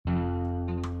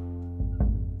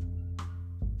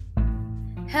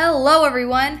Hello,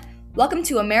 everyone. Welcome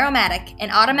to Ameromatic,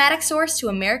 an automatic source to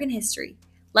American history.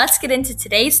 Let's get into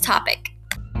today's topic.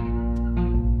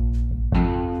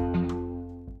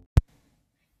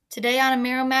 Today on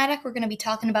Ameromatic, we're going to be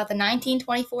talking about the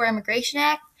 1924 Immigration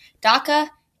Act, DACA,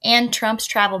 and Trump's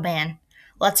travel ban.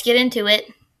 Let's get into it.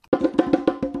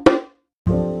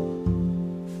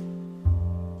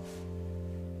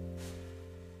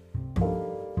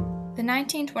 The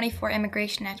 1924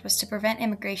 Immigration Act was to prevent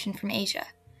immigration from Asia.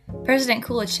 President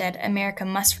Coolidge said, "America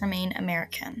must remain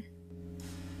American."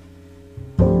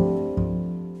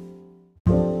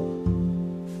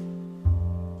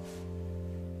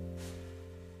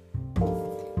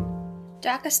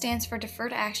 DACA stands for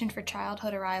Deferred Action for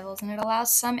Childhood Arrivals, and it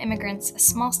allows some immigrants a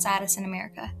small status in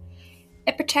America.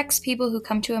 It protects people who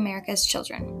come to America as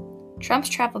children. Trump's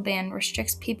travel ban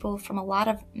restricts people from a lot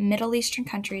of Middle Eastern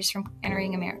countries from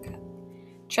entering America.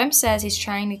 Trump says he's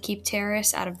trying to keep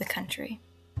terrorists out of the country.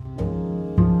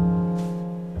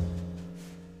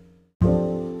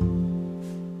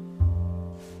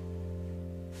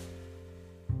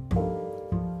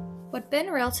 What Ben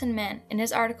Railton meant in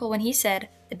his article when he said,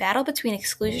 "The battle between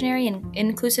exclusionary and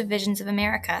inclusive visions of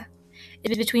America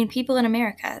is between people in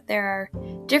America. There are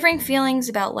differing feelings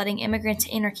about letting immigrants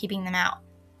in or keeping them out."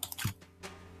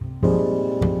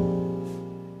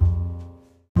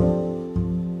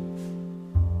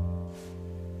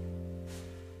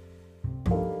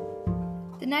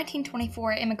 The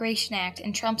 1924 Immigration Act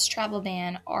and Trump's travel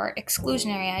ban are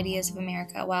exclusionary ideas of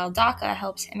America, while DACA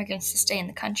helps immigrants to stay in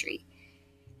the country.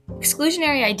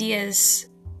 Exclusionary ideas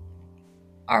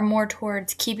are more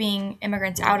towards keeping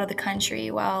immigrants out of the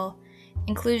country, while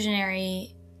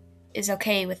inclusionary is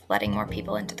okay with letting more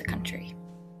people into the country.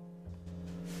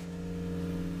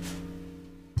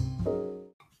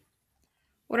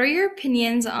 What are your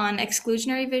opinions on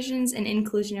exclusionary visions and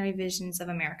inclusionary visions of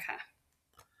America?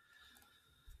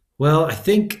 Well,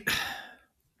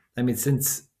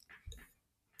 since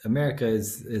America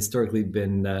has historically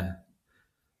been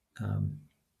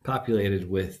populated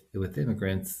with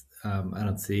immigrants, I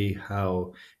don't see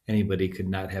how anybody could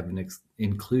not have an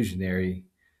inclusionary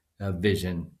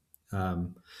vision.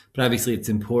 But obviously, it's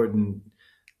important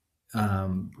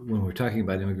when we're talking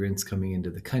about immigrants coming into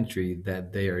the country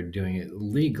that they are doing it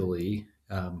legally.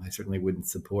 I certainly wouldn't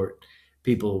support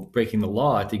people breaking the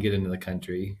law to get into the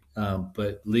country,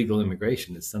 but legal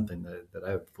immigration is something that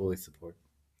I would fully support.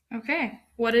 Okay.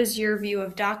 What is your view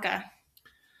of DACA?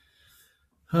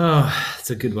 Oh,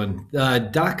 that's a good one.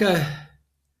 DACA.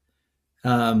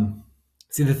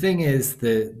 See, the thing is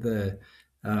the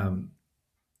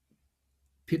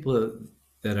people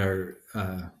that are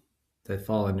that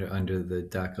fall under the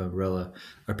DACA umbrella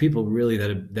are people really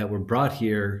that were brought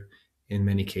here in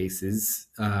many cases,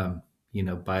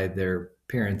 by their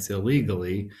parents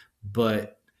illegally,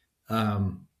 but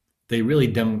they really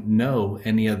don't know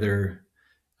any other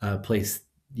place.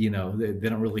 They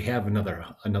don't really have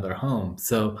another home.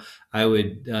 So I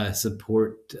would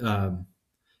support them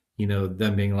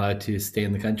being allowed to stay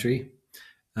in the country,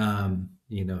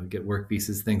 get work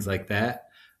visas, things like that.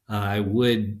 I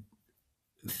would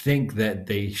think that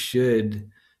they should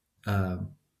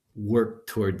work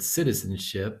towards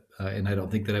citizenship, and I don't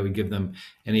think that I would give them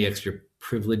any extra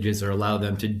privileges or allow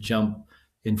them to jump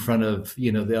in front of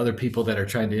the other people that are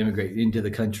trying to immigrate into the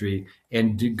country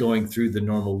and going through the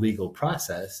normal legal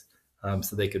process,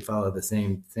 so they could follow the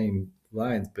same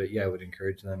lines. But yeah, I would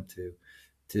encourage them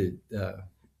to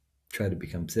try to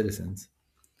become citizens.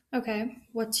 Okay.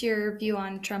 What's your view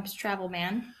on Trump's travel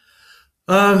ban?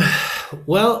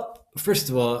 Well, first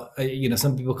of all,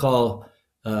 some people call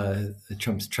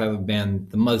Trump's travel ban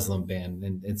the Muslim ban,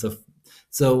 and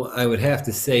so I would have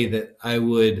to say that I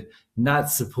would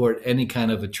not support any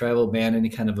kind of a travel ban, any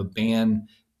kind of a ban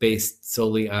based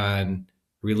solely on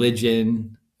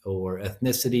religion or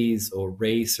ethnicities or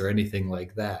race or anything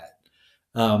like that.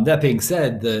 That being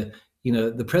said, the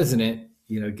president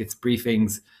gets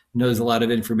briefings, knows a lot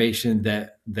of information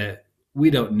that we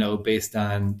don't know based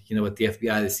on what the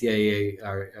FBI, the CIA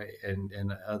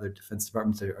and other defense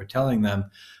departments are telling them.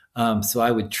 So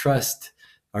I would trust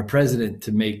our president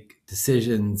to make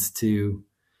decisions to,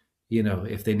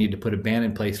 if they need to put a ban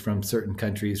in place from certain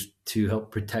countries to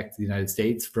help protect the United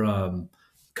States from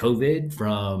COVID,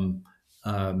 from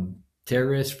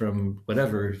terrorists, from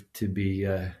whatever, to be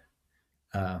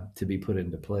put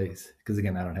into place. Because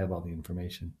again, I don't have all the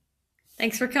information.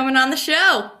 Thanks for coming on the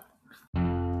show.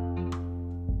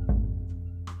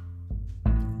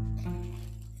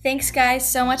 Thanks, guys,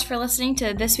 so much for listening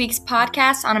to this week's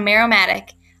podcast on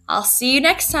Ameromatic. I'll see you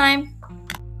next time.